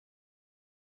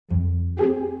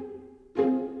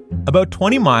About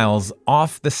 20 miles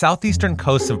off the southeastern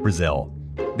coast of Brazil,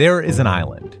 there is an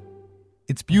island.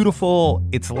 It's beautiful,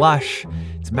 it's lush,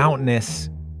 it's mountainous.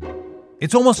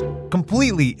 It's almost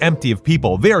completely empty of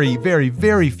people. Very, very,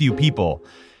 very few people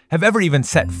have ever even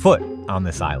set foot on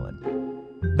this island.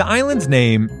 The island's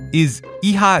name is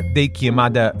Ilha de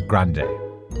Queimada Grande,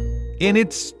 and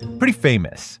it's pretty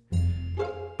famous.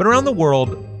 But around the world,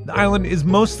 the island is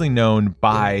mostly known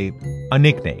by a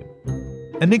nickname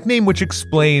which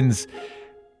explains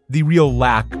the real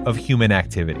lack of human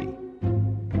activity.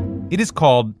 It is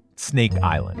called Snake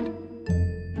Island.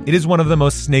 It is one of the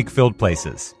most snake-filled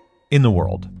places in the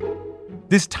world.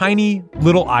 This tiny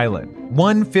little island,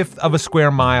 1/5 of a square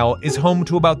mile, is home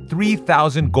to about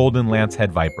 3,000 golden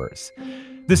lancehead vipers.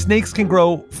 The snakes can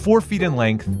grow 4 feet in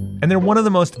length, and they're one of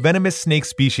the most venomous snake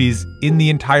species in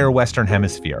the entire Western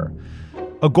Hemisphere.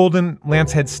 A golden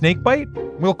lancehead snake bite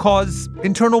will cause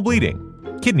internal bleeding,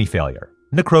 kidney failure,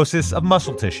 necrosis of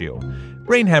muscle tissue,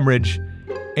 brain hemorrhage,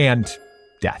 and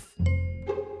death.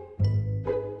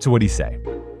 So what do you say?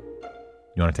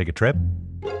 You want to take a trip?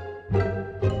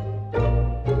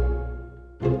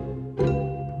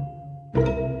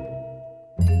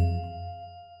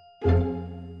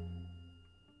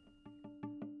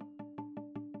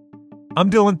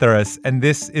 I'm Dylan Thuras, and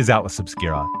this is Atlas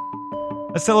Obscura,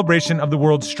 a celebration of the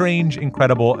world's strange,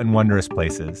 incredible, and wondrous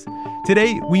places.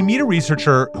 Today, we meet a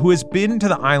researcher who has been to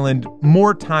the island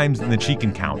more times than she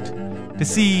can count to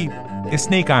see if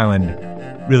Snake Island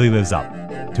really lives up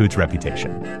to its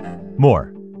reputation.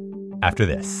 More after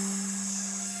this.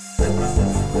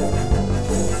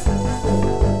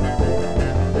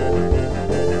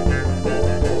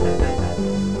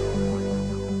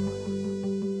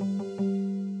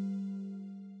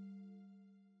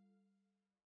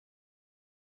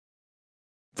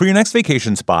 For your next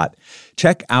vacation spot,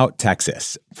 check out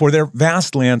Texas for their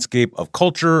vast landscape of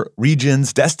culture,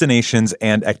 regions, destinations,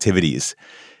 and activities.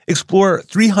 Explore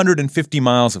 350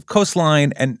 miles of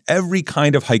coastline and every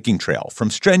kind of hiking trail,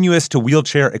 from strenuous to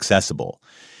wheelchair accessible.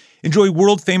 Enjoy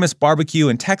world-famous barbecue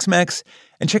and Tex-Mex,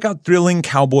 and check out thrilling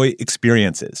cowboy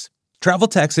experiences. Travel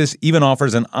Texas even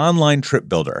offers an online trip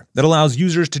builder that allows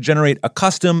users to generate a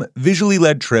custom, visually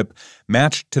led trip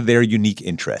matched to their unique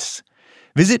interests.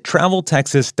 Visit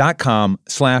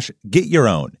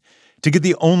traveltexas.com/getyourown to get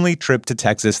the only trip to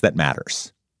Texas that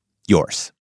matters.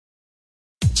 Yours.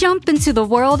 Jump into the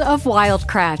world of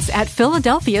Wildcrats at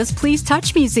Philadelphia's Please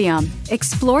Touch Museum.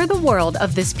 Explore the world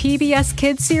of this PBS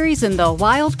Kids series in the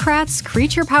Wildcrats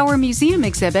Creature Power Museum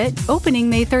exhibit, opening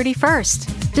May 31st.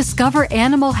 Discover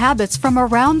animal habits from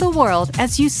around the world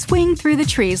as you swing through the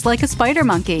trees like a spider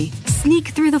monkey, sneak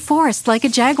through the forest like a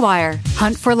jaguar,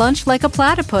 hunt for lunch like a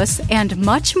platypus, and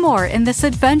much more in this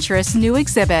adventurous new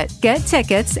exhibit. Get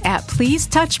tickets at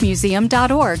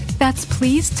pleasetouchmuseum.org. That's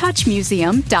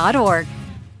pleasetouchmuseum.org.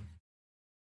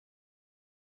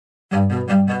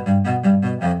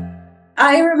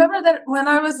 I remember that when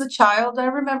I was a child, I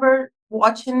remember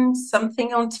watching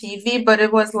something on TV, but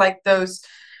it was like those,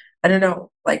 I don't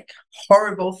know, like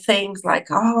horrible things like,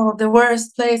 oh, the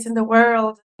worst place in the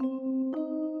world.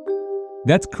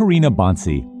 That's Karina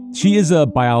Bonsi. She is a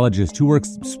biologist who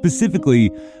works specifically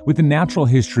with the natural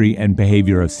history and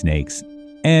behavior of snakes.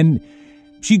 And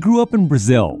she grew up in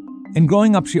Brazil. And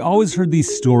growing up, she always heard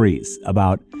these stories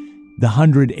about the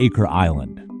 100-acre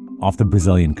island off the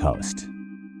Brazilian coast.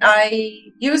 I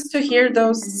used to hear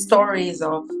those stories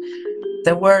of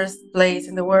the worst place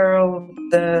in the world,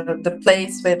 the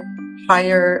place with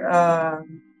higher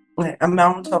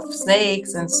amount of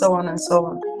snakes, and so on and so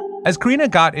on. As Karina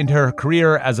got into her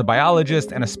career as a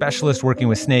biologist and a specialist working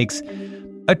with snakes,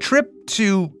 a trip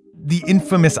to the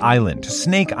infamous island, to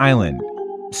Snake Island,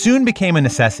 soon became a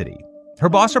necessity. Her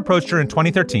boss approached her in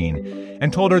 2013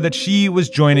 and told her that she was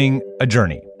joining a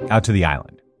journey out to the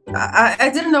island. I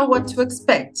didn't know what to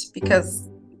expect because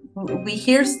we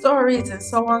hear stories and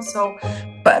so on.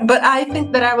 But I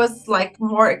think that I was like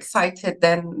more excited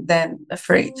than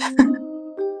afraid.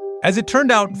 As it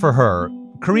turned out for her,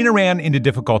 Karina ran into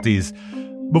difficulties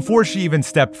before she even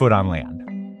stepped foot on land.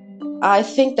 I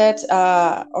think that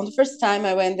on the first time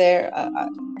I went there,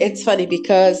 it's funny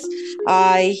because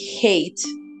I hate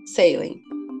sailing.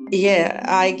 Yeah,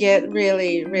 I get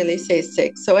really, really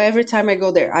seasick. So every time I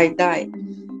go there, I die.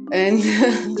 And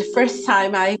the first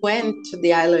time I went to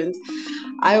the island,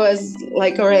 I was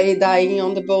like already dying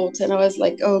on the boat. And I was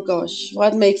like, oh gosh,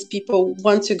 what makes people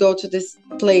want to go to this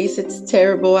place? It's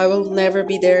terrible. I will never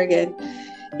be there again.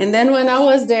 And then when I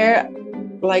was there,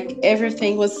 like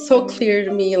everything was so clear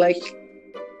to me, like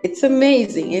it's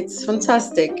amazing. It's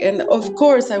fantastic. And of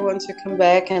course I want to come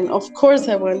back. And of course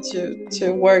I want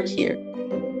to work here.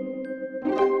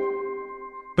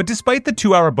 But despite the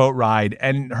 2-hour boat ride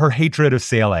and her hatred of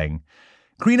sailing,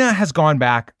 Karina has gone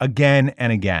back again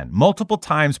and again, multiple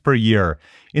times per year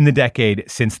in the decade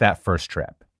since that first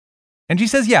trip. And she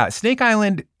says, yeah, Snake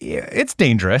Island, it's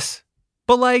dangerous,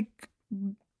 but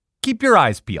keep your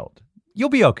eyes peeled. You'll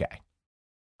be okay.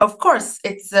 Of course,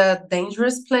 it's a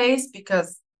dangerous place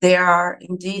because there are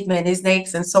indeed many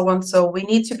snakes and so on. So we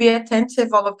need to be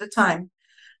attentive all of the time.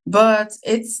 But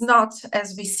it's not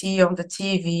as we see on the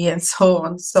TV and so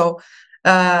on. So,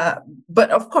 but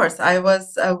of course, I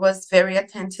was very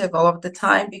attentive all of the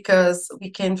time because we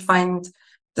can find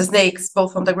the snakes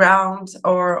both on the ground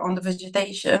or on the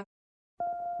vegetation.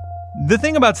 The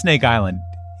thing about Snake Island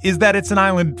is that it's an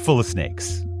island full of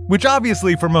snakes, which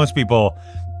obviously for most people,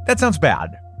 that sounds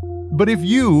bad. But if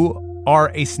you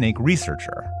are a snake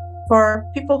researcher, for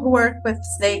people who work with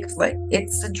snakes,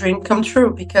 it's a dream come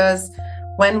true because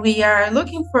when we are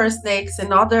looking for snakes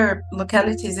in other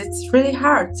localities, it's really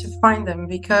hard to find them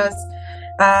because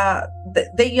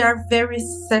they are very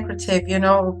secretive. You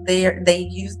know,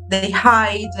 they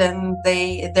hide and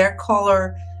their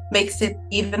color makes it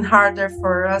even harder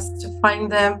for us to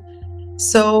find them.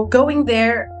 So going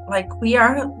there, we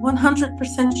are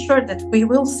 100% sure that we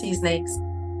will see snakes.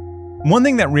 One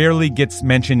thing that rarely gets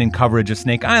mentioned in coverage of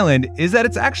Snake Island is that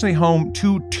it's actually home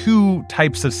to 2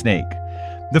 types of snake.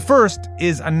 The first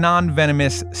is a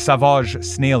non-venomous sauvage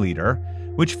snail eater,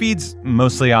 which feeds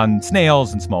mostly on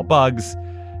snails and small bugs.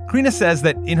 Karina says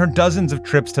that in her dozens of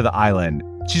trips to the island,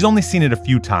 she's only seen it a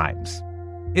few times.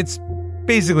 It's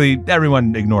basically,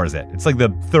 everyone ignores it. It's like the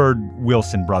third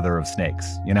Wilson brother of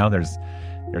snakes. You know, there's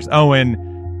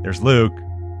Owen, there's Luke,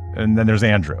 and then there's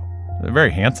Andrew. They're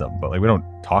very handsome, but we don't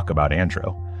talk about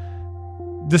Andrew.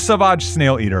 The sauvage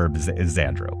snail eater is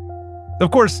Andrew.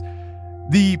 Of course,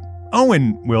 the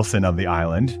Owen Wilson of the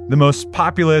island, the most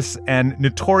populous and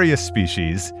notorious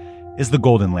species, is the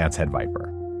golden lancehead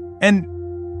viper. And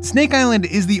Snake Island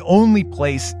is the only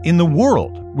place in the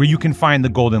world where you can find the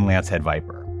golden lancehead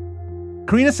viper.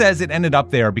 Karina says it ended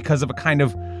up there because of a kind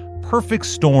of perfect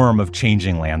storm of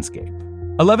changing landscape.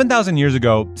 11,000 years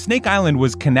ago, Snake Island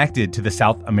was connected to the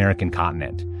South American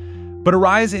continent, but a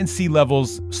rise in sea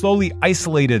levels slowly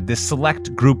isolated this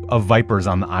select group of vipers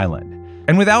on the island.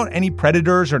 And without any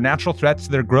predators or natural threats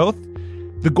to their growth,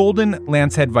 the golden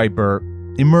lancehead viper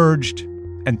emerged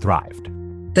and thrived.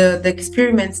 The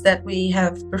experiments that we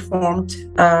have performed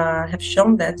have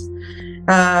shown that.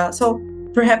 So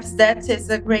perhaps that is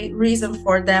a great reason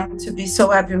for them to be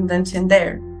so abundant in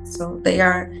there. So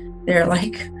they're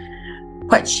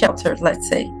quite sheltered, let's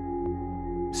say.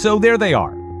 So there they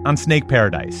are, on Snake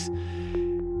Paradise.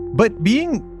 But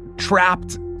being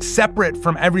trapped separate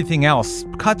from everything else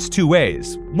cuts 2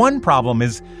 ways. One problem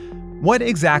is, what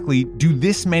exactly do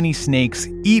this many snakes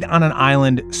eat on an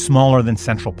island smaller than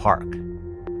Central Park?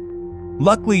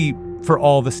 Luckily for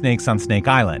all the snakes on Snake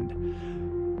Island,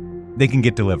 they can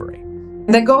get delivery.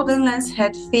 The golden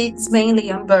lancehead feeds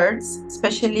mainly on birds,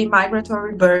 especially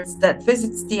migratory birds that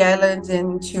visits the island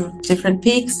in 2 different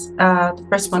peaks, the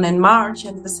first one in March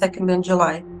and the second in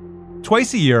July.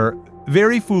 Twice a year,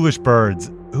 very foolish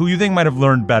birds, who you think might have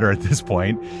learned better at this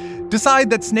point, decide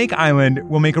that Snake Island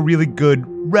will make a really good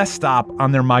rest stop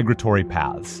on their migratory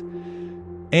paths.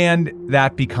 And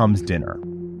that becomes dinner.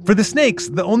 For the snakes,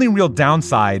 the only real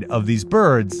downside of these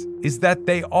birds is that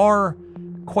they are,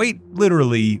 quite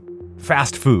literally,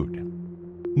 fast food.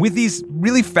 With these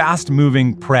really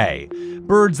fast-moving prey,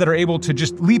 birds that are able to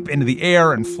just leap into the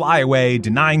air and fly away,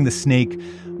 denying the snake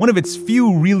one of its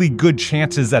few really good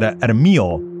chances at a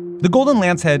meal, the golden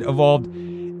lancehead evolved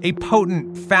a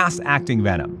potent, fast-acting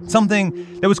venom,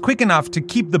 something that was quick enough to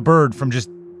keep the bird from just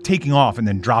taking off and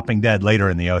then dropping dead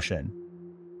later in the ocean.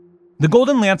 The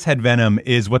golden lancehead venom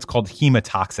is what's called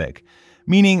hemotoxic,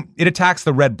 meaning it attacks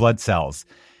the red blood cells.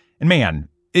 And man,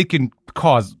 it can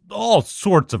cause all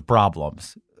sorts of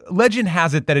problems. Legend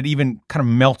has it that it even kind of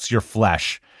melts your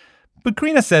flesh. But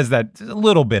Karina says that's a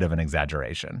little bit of an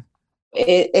exaggeration.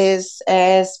 It is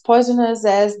as poisonous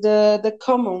as the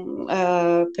common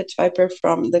pit viper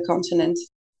from the continent.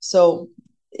 So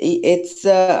it's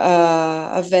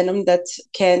a venom that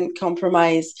can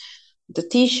compromise the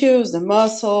tissues, the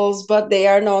muscles, but they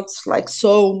are not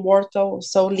so mortal,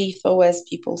 so lethal as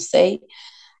people say,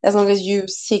 as long as you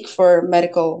seek for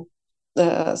medical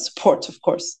support, of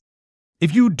course.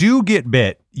 If you do get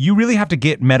bit, you really have to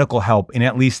get medical help in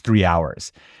at least 3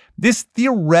 hours. This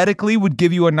theoretically would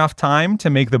give you enough time to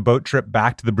make the boat trip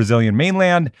back to the Brazilian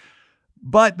mainland,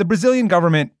 but the Brazilian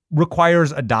government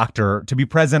requires a doctor to be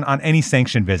present on any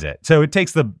sanctioned visit. So it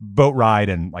takes the boat ride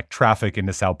and traffic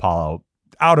into Sao Paulo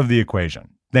out of the equation.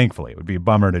 Thankfully, it would be a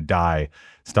bummer to die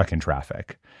stuck in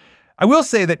traffic. I will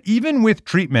say that even with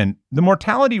treatment, the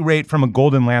mortality rate from a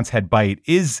golden lancehead bite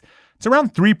it's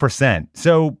around 3%.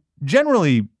 So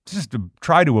generally, just to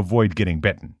try to avoid getting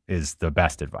bitten is the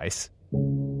best advice.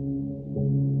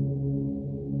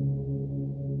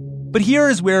 But here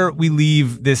is where we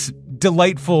leave this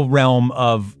delightful realm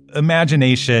of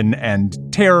imagination and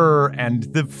terror and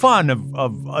the fun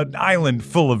of an island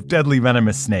full of deadly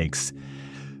venomous snakes.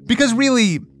 Because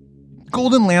really,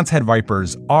 golden lancehead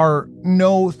vipers are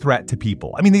no threat to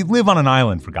people. I mean, they live on an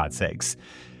island, for God's sakes.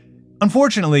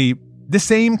 Unfortunately, the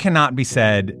same cannot be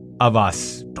said of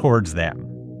us towards them.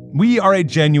 We are a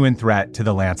genuine threat to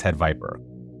the lancehead viper.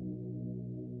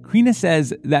 Krina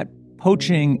says that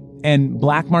poaching and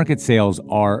black market sales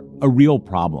are a real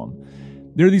problem.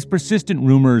 There are these persistent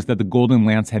rumors that the golden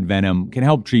lancehead venom can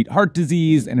help treat heart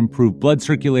disease and improve blood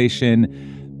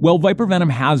circulation. Well, viper venom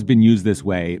has been used this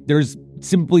way. There's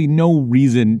simply no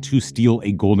reason to steal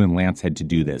a golden lancehead to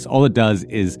do this. All it does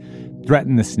is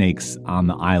threaten the snakes on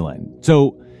the island.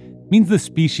 So it means the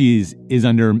species is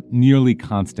under nearly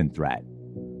constant threat.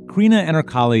 Krina and her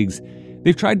colleagues,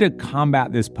 they've tried to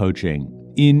combat this poaching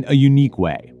in a unique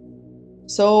way.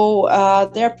 So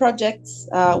there are projects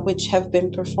which have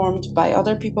been performed by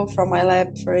other people from my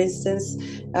lab, for instance,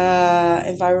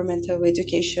 environmental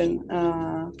education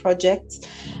projects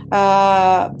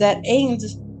that aimed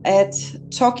at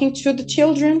talking to the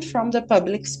children from the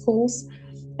public schools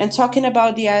and talking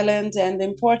about the island and the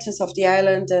importance of the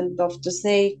island and of the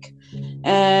snake.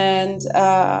 And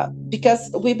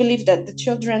because we believe that the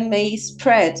children may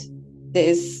spread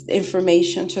this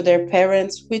information to their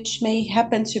parents, which may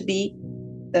happen to be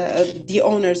the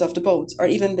owners of the boats, or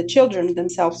even the children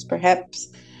themselves perhaps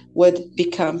would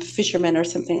become fishermen or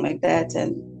something like that.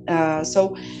 And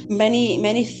so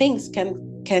many things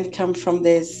can come from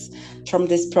this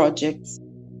project.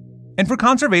 And for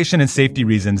conservation and safety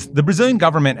reasons, the Brazilian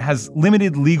government has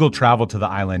limited legal travel to the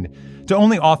island to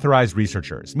only authorized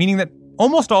researchers, meaning that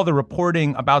almost all the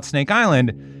reporting about Snake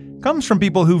Island comes from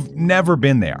people who've never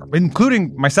been there,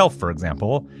 including myself, for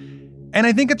example. And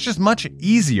I think it's just much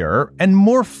easier and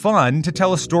more fun to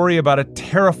tell a story about a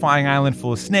terrifying island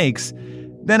full of snakes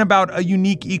than about a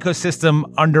unique ecosystem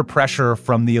under pressure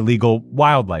from the illegal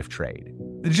wildlife trade.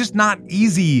 It's just not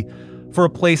easy for a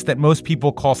place that most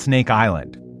people call Snake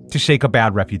Island to shake a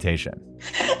bad reputation.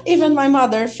 Even my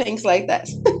mother thinks like that.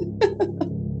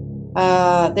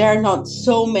 There are not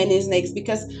so many snakes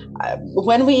because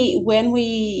when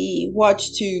we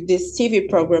watch these TV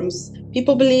programs,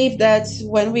 people believe that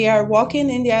when we are walking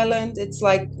in the island, it's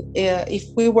like if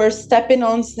we were stepping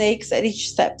on snakes at each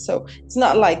step. So it's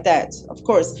not like that. Of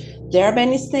course, there are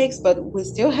many snakes, but we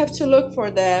still have to look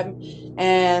for them.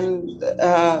 And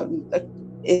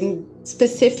in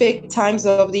specific times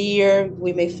of the year,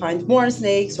 we may find more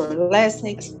snakes or less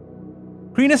snakes.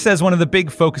 Krina says one of the big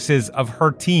focuses of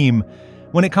her team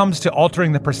when it comes to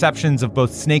altering the perceptions of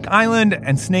both Snake Island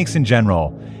and snakes in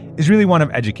general is really one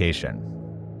of education.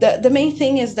 The main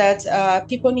thing is that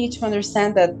people need to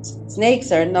understand that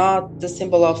snakes are not the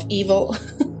symbol of evil,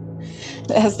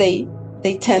 as they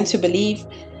tend to believe.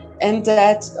 And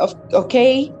that,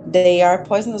 okay, they are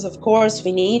poisonous, of course.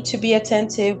 We need to be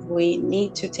attentive. We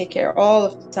need to take care all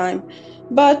of the time.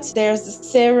 But there's the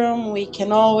serum. We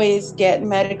can always get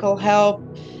medical help.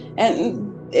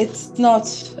 And it's not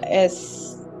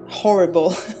as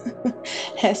horrible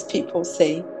as people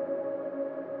say.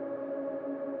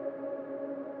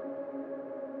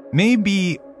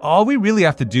 Maybe all we really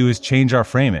have to do is change our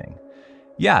framing.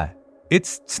 Yeah,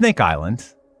 it's Snake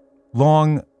Island.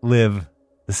 Long live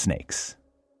the snakes.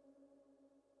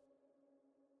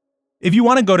 If you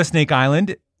want to go to Snake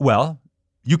Island, well,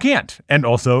 you can't. And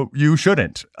also, you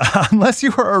shouldn't. Unless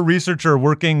you are a researcher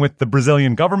working with the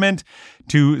Brazilian government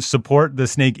to support the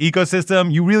snake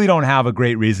ecosystem, you really don't have a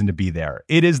great reason to be there.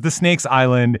 It is the Snakes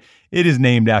Island. It is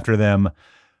named after them.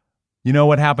 You know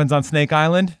what happens on Snake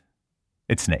Island?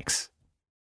 It's snakes.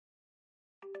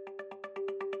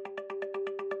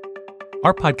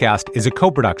 Our podcast is a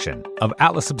co-production of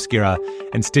Atlas Obscura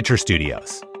and Stitcher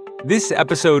Studios. This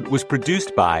episode was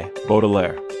produced by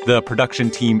Baudelaire. The production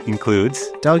team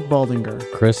includes Doug Baldinger,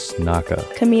 Chris Naka,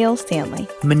 Camille Stanley,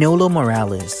 Manolo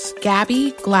Morales,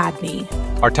 Gabby Gladney.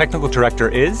 Our technical director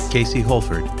is Casey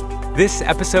Holford. This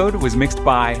episode was mixed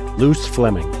by Luce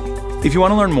Fleming. If you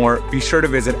want to learn more, be sure to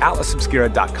visit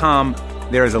atlasobscura.com.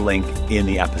 There is a link in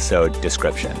the episode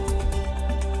description.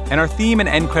 And our theme and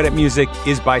end credit music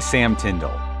is by Sam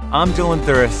Tyndall. I'm Dylan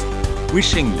Thuris,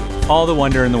 wishing you all the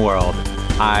wonder in the world.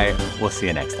 I will see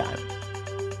you next time.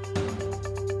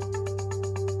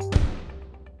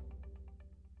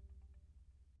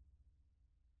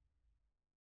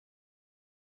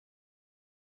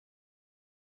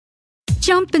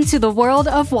 Jump into the world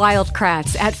of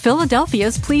Wildcrats at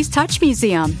Philadelphia's Please Touch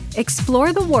Museum.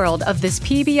 Explore the world of this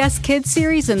PBS Kids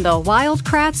series in the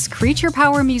Wildcrats Creature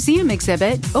Power Museum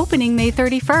exhibit, opening May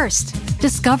 31st.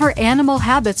 Discover animal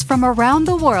habits from around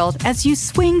the world as you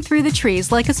swing through the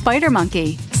trees like a spider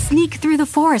monkey, sneak through the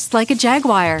forest like a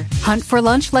jaguar, hunt for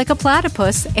lunch like a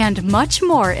platypus, and much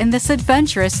more in this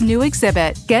adventurous new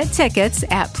exhibit. Get tickets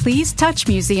at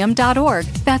pleasetouchmuseum.org.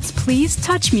 That's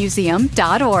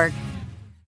pleasetouchmuseum.org.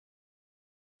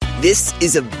 This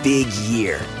is a big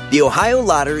year. The Ohio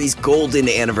Lottery's golden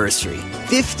anniversary.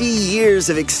 50 years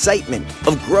of excitement,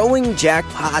 of growing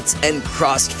jackpots and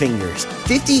crossed fingers.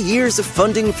 50 years of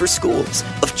funding for schools,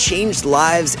 of changed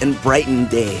lives and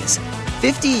brightened days.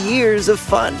 50 years of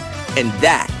fun, and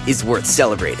that is worth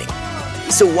celebrating.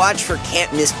 So watch for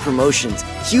can't-miss promotions,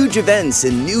 huge events,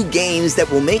 and new games that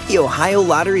will make the Ohio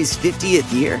Lottery's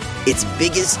 50th year its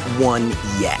biggest one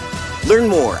yet. Learn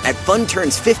more at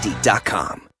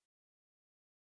funturns50.com.